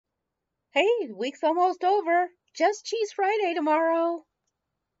Hey, week's almost over. Just Cheese Friday tomorrow.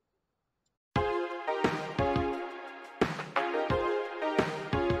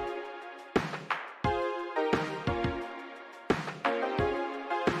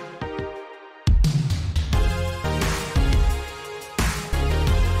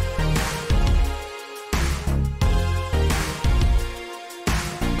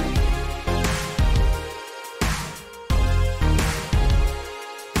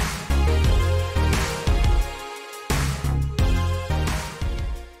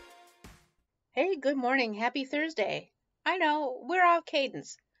 Hey, good morning. Happy Thursday. I know, we're off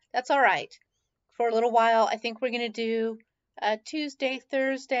cadence. That's all right. For a little while, I think we're going to do Tuesday,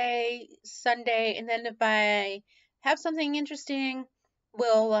 Thursday, Sunday, and then if I have something interesting,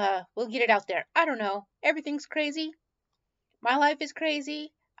 we'll get it out there. I don't know. Everything's crazy. My life is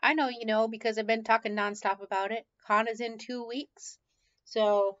crazy. I know you know because I've been talking nonstop about it. Con is in 2 weeks.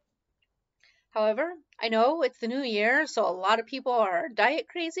 So, however, I know it's the new year, so a lot of people are diet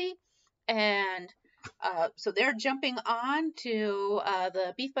crazy, and so they're jumping on to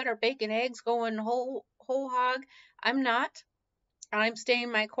the beef butter bacon eggs, going whole hog. I'm not. I'm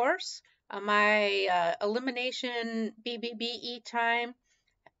staying my course. My elimination BBBE time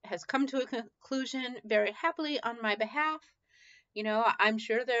has come to a conclusion very happily on my behalf. You know, I'm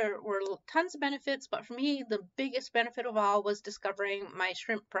sure there were tons of benefits, but for me, the biggest benefit of all was discovering my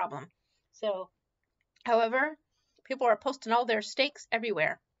shrimp problem. So, however, people are posting all their steaks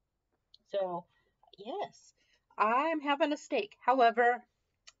everywhere. So, yes, I'm having a steak. However,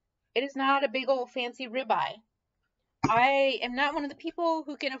 it is not a big old fancy ribeye. I am not one of the people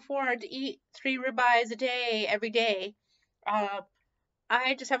who can afford to eat 3 ribeyes a day every day. Uh,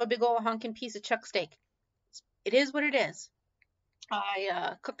 I just have a big old honking piece of chuck steak. It is what it is.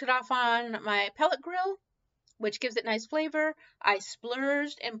 I cooked it off on my pellet grill, which gives it nice flavor. I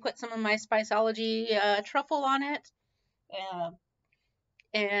splurged and put some of my Spiceology truffle on it. Uh,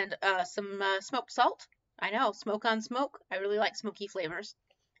 and some smoked salt. I know, smoke on smoke. I really like smoky flavors.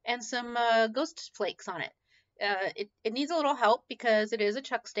 And some ghost flakes on it. It needs a little help because it is a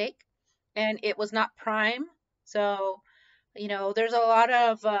chuck steak and it was not prime. So, you know, there's a lot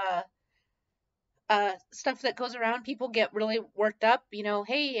of stuff that goes around. People get really worked up. You know,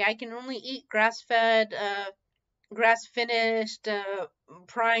 hey, I can only eat grass-fed, grass-finished,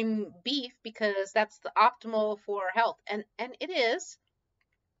 prime beef because that's the optimal for health. And it is.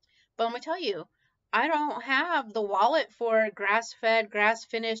 But let me tell you, I don't have the wallet for grass-fed,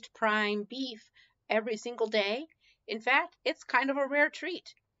 grass-finished prime beef every single day. In fact, it's kind of a rare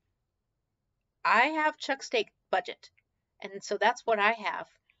treat. I have chuck steak budget, and so that's what I have.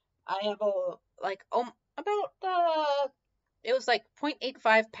 I have about it was like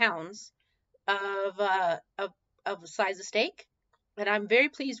 0.85 pounds of of the size of steak, and I'm very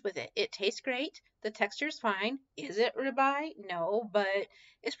pleased with it. It tastes great. The texture's fine. Is it ribeye? No, but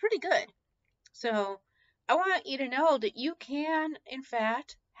it's pretty good. So I want you to know that you can, in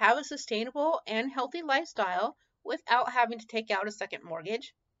fact, have a sustainable and healthy lifestyle without having to take out a second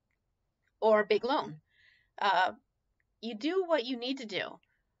mortgage or a big loan. Uh, you do what you need to do.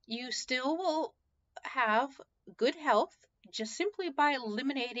 You still will have good health just simply by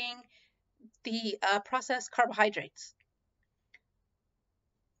eliminating the processed carbohydrates.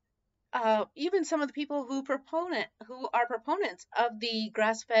 Even some of the people who are proponents of the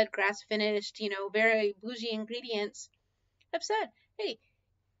grass-fed, grass-finished, you know, very bougie ingredients have said, hey,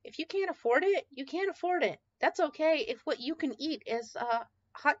 if you can't afford it, you can't afford it. That's okay if what you can eat is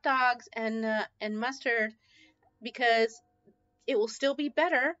hot dogs and mustard, because it will still be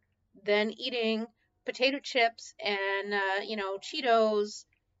better than eating potato chips and you know, Cheetos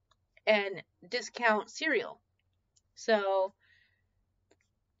and discount cereal. So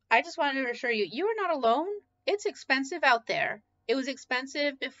I just wanted to assure you, you are not alone. It's expensive out there. It was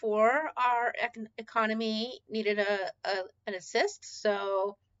expensive before our economy needed an assist.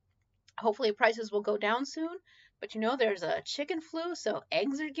 So hopefully prices will go down soon. But you know, there's a chicken flu, so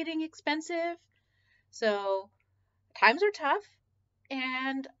eggs are getting expensive. So times are tough.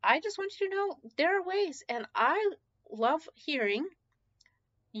 And I just want you to know there are ways. And I love hearing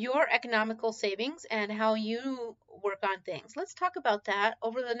your economical savings and how you work on things. Let's talk about that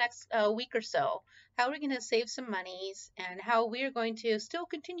over the next week or so. How we're going to save some monies and how we're going to still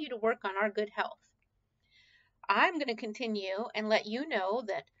continue to work on our good health. I'm going to continue and let you know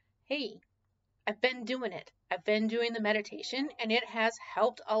that, hey, I've been doing it. I've been doing the meditation and it has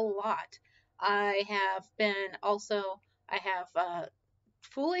helped a lot. I have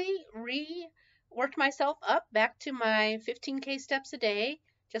fully reworked myself up back to my 15K steps a day,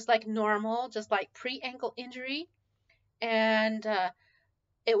 just like normal, just like pre-ankle injury. And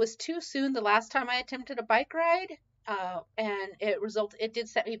It was too soon the last time I attempted a bike ride, and it did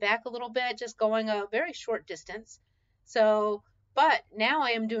set me back a little bit, just going a very short distance. So, but now I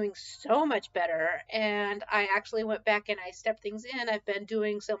am doing so much better, and I actually went back and I stepped things in. I've been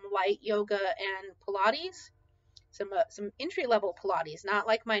doing some light yoga and Pilates, some entry level Pilates, not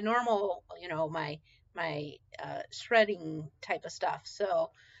like my normal, my shredding type of stuff.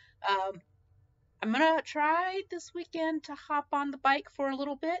 So, um, I'm gonna try this weekend to hop on the bike for a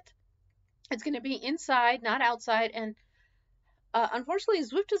little bit. It's gonna be inside, not outside, and unfortunately,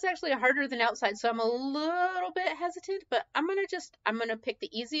 Zwift is actually harder than outside, so I'm a little bit hesitant. But I'm gonna pick the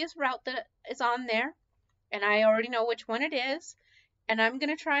easiest route that is on there, and I already know which one it is. And I'm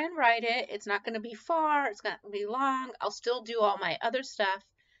gonna try and ride it. It's not gonna be far. It's not gonna be long. I'll still do all my other stuff.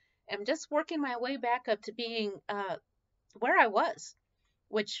 I'm just working my way back up to being where I was,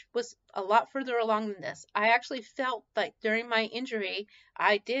 which was a lot further along than this. I actually felt like during my injury,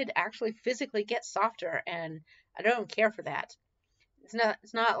 I did actually physically get softer, and I don't care for that.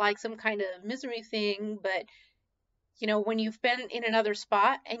 It's not like some kind of misery thing, but when you've been in another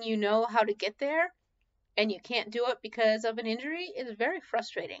spot and you know how to get there and you can't do it because of an injury, it's very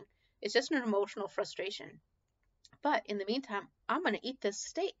frustrating. It's just an emotional frustration. But in the meantime, I'm going to eat this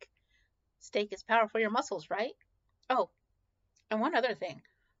steak. Steak is power for your muscles, right? Oh, and one other thing.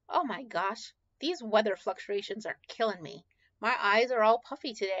 Oh my gosh, these weather fluctuations are killing me. My eyes are all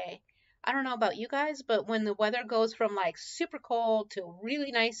puffy today. I don't know about you guys, but when the weather goes from like super cold to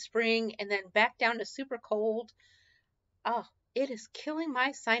really nice spring and then back down to super cold, oh, it is killing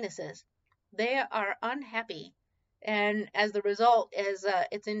my sinuses. They are unhappy. And as the result is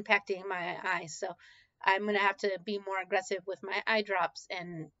it's impacting my eyes. So I'm going to have to be more aggressive with my eye drops,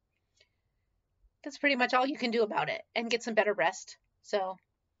 and that's pretty much all you can do about it, and get some better rest. So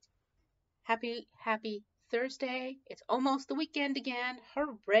happy Thursday. It's almost the weekend again.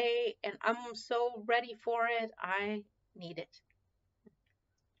 Hooray. And I'm so ready for it. I need it.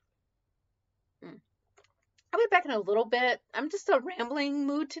 I'll be back in a little bit. I'm just a rambling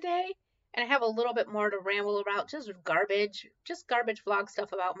mood today, and I have a little bit more to ramble about, just garbage vlog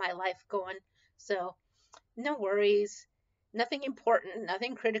stuff about my life going. So, no worries. Nothing important,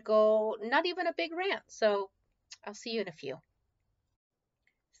 nothing critical, not even a big rant. So, I'll see you in a few.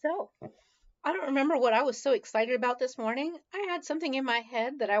 So, I don't remember what I was so excited about this morning. I had something in my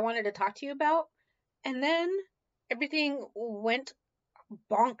head that I wanted to talk to you about, and then everything went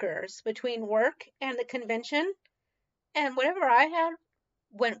bonkers between work and the convention, and whatever I had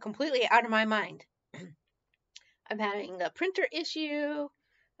went completely out of my mind. I'm having a printer issue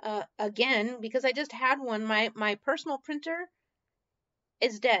again because I just had one. My personal printer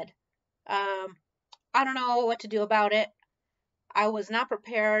is dead. Um, I don't know what to do about it. I was not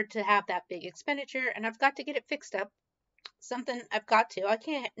prepared to have that big expenditure, and I've got to get it fixed up. Something I've got to. I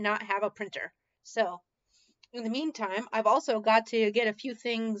can't not have a printer. So, in the meantime, I've also got to get a few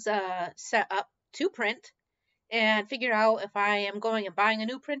things set up to print and figure out if I am going and buying a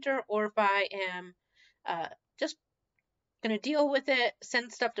new printer or if I am just going to deal with it,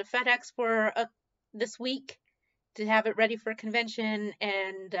 send stuff to FedEx for this week to have it ready for convention,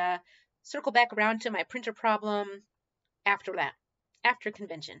 and circle back around to my printer problem after that, after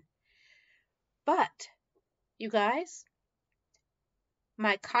convention. But, you guys,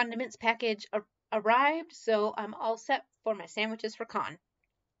 my condiments package arrived, so I'm all set for my sandwiches for con.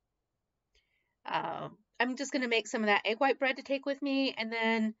 I'm just going to make some of that egg white bread to take with me, and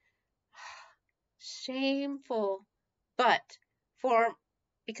then shameful, but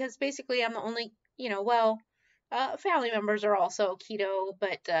because basically I'm the only, family members are also keto,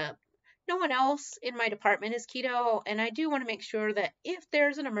 but no one else in my department is keto, and I do want to make sure that if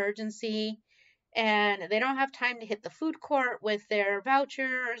there's an emergency and they don't have time to hit the food court with their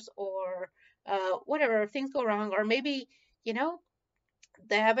vouchers or whatever, if things go wrong, or maybe,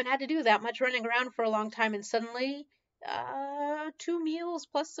 they haven't had to do that much running around for a long time, and suddenly 2 meals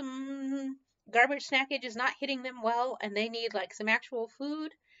plus some garbage snackage is not hitting them well, and they need like some actual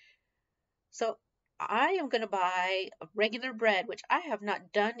food. So I am going to buy regular bread, which I have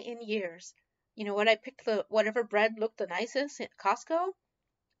not done in years. You know what? I picked whatever bread looked the nicest at Costco,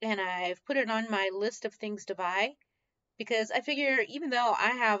 and I've put it on my list of things to buy because I figure even though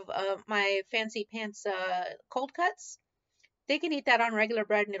I have my fancy pants cold cuts, they can eat that on regular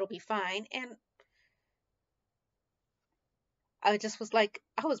bread and it'll be fine. And I just was like,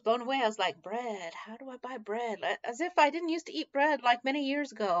 I was blown away. I was like, bread, how do I buy bread? As if I didn't used to eat bread like many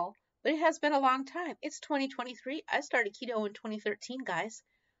years ago, but it has been a long time. It's 2023. I started keto in 2013, guys.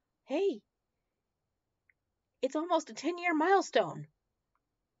 Hey, it's almost a 10-year milestone.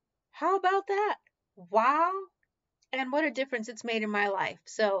 How about that? Wow. and what a difference it's made in my life.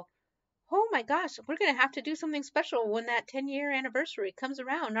 So, oh my gosh, we're going to have to do something special when that 10-year anniversary comes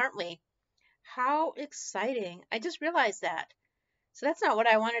around, aren't we? How exciting. I just realized that. So that's not what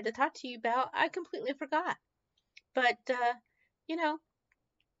I wanted to talk to you about. I completely forgot. But, you know,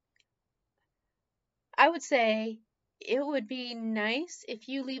 I would say it would be nice if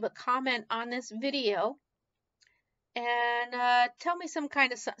you leave a comment on this video and tell me some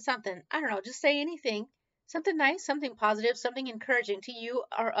kind of something. I don't know, just say anything. Something nice, something positive, something encouraging to you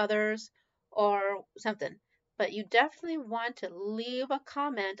or others or something. But you definitely want to leave a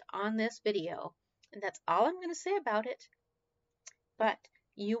comment on this video. And that's all I'm going to say about it. But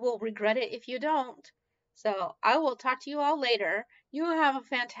you will regret it if you don't. So I will talk to you all later. You have a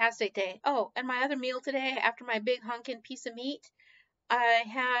fantastic day. Oh, and my other meal today, after my big honkin' piece of meat, I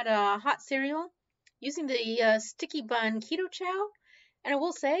had a hot cereal using the sticky bun keto chow. And I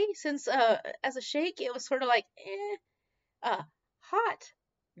will say, since as a shake, it was sort of like, hot.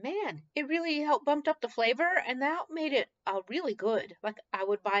 Man, it really helped bumped up the flavor, and that made it really good. Like I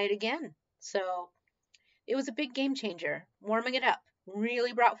would buy it again. So it was a big game changer. Warming it up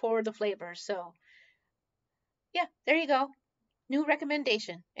really brought forward the flavor. So yeah, there you go. New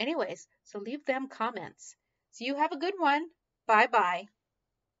recommendation. Anyways, so leave them comments. So you have a good one. Bye bye.